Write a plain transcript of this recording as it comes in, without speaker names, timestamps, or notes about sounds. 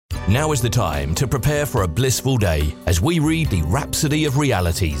Now is the time to prepare for a blissful day as we read the Rhapsody of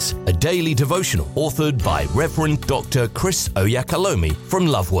Realities, a daily devotional authored by Reverend Dr. Chris Oyakalomi from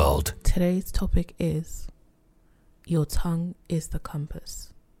Love World. Today's topic is, Your tongue is the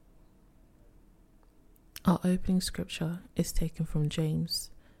compass. Our opening scripture is taken from James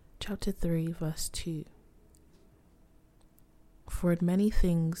chapter 3 verse 2. For in many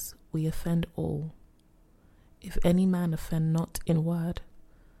things we offend all. If any man offend not in word,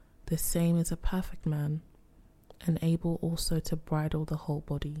 the same is a perfect man, and able also to bridle the whole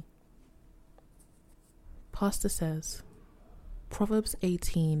body. Pastor says, Proverbs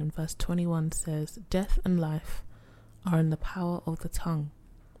 18 and verse 21 says, death and life are in the power of the tongue.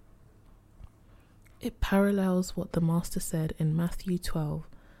 It parallels what the Master said in Matthew 12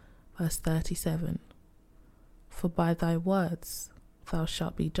 verse 37. For by thy words thou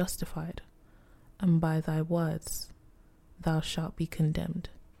shalt be justified, and by thy words thou shalt be condemned.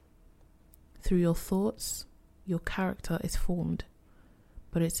 Through your thoughts, your character is formed,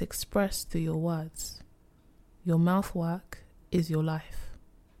 but it's expressed through your words. Your mouth work is your life.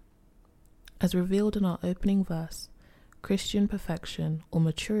 As revealed in our opening verse, Christian perfection or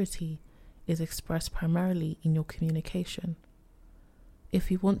maturity is expressed primarily in your communication.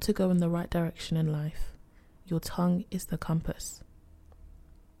 If you want to go in the right direction in life, your tongue is the compass.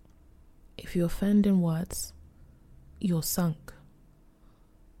 If you offend in words, you're sunk.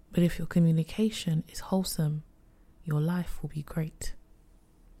 But if your communication is wholesome, your life will be great.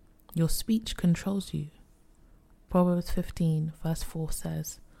 Your speech controls you. Proverbs 15 verse 4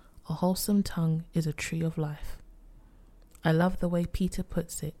 says, a wholesome tongue is a tree of life. I love the way Peter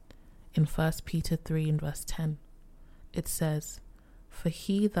puts it in 1 Peter 3 and verse 10. It says, for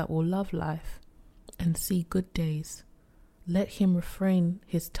he that will love life and see good days, let him refrain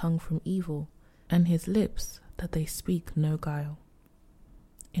his tongue from evil, and his lips that they speak no guile.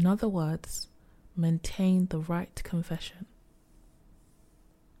 In other words, maintain the right confession.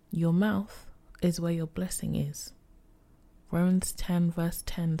 Your mouth is where your blessing is. Romans 10 verse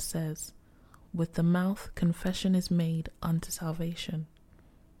 10 says, with the mouth confession is made unto salvation.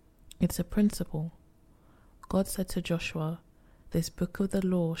 It's a principle. God said to Joshua, this book of the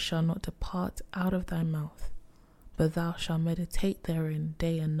law shall not depart out of thy mouth, but thou shalt meditate therein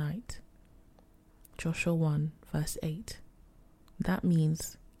day and night. Joshua 1 verse 8. That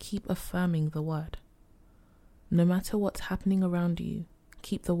means keep affirming the word. No matter what's happening around you,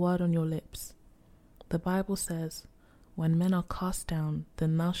 keep the word on your lips. The Bible says, when men are cast down,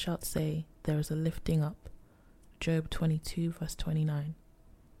 then thou shalt say, there is a lifting up. Job 22 verse 29.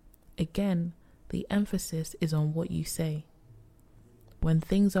 Again, the emphasis is on what you say. When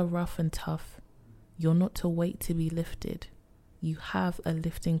things are rough and tough, you're not to wait to be lifted. You have a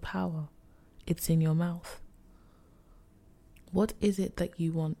lifting power. It's in your mouth. What is it that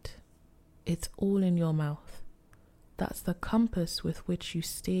you want? It's all in your mouth. That's the compass with which you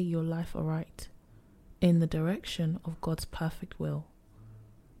steer your life aright, in the direction of God's perfect will.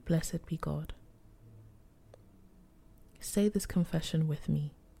 Blessed be God. Say this confession with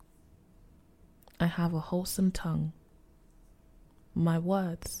me. I have a wholesome tongue. My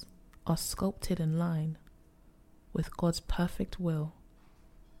words are sculpted in line with God's perfect will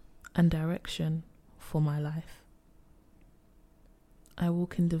and direction for my life. I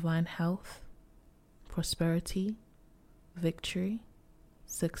walk in divine health, prosperity, victory,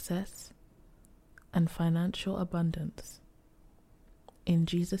 success, and financial abundance. In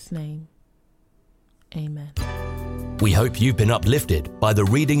Jesus' name, amen. We hope you've been uplifted by the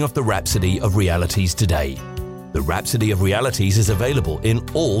reading of the Rhapsody of Realities today. The Rhapsody of Realities is available in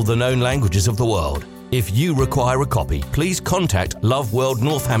all the known languages of the world. If you require a copy, please contact Love World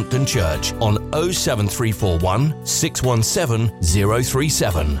Northampton Church on 07341 617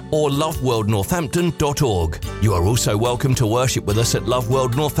 037 or loveworldnorthampton.org. You are also welcome to worship with us at Love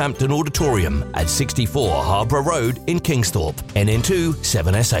World Northampton Auditorium at 64 Harbour Road in Kingsthorpe, NN2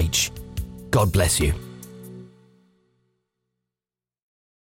 7SH. God bless you.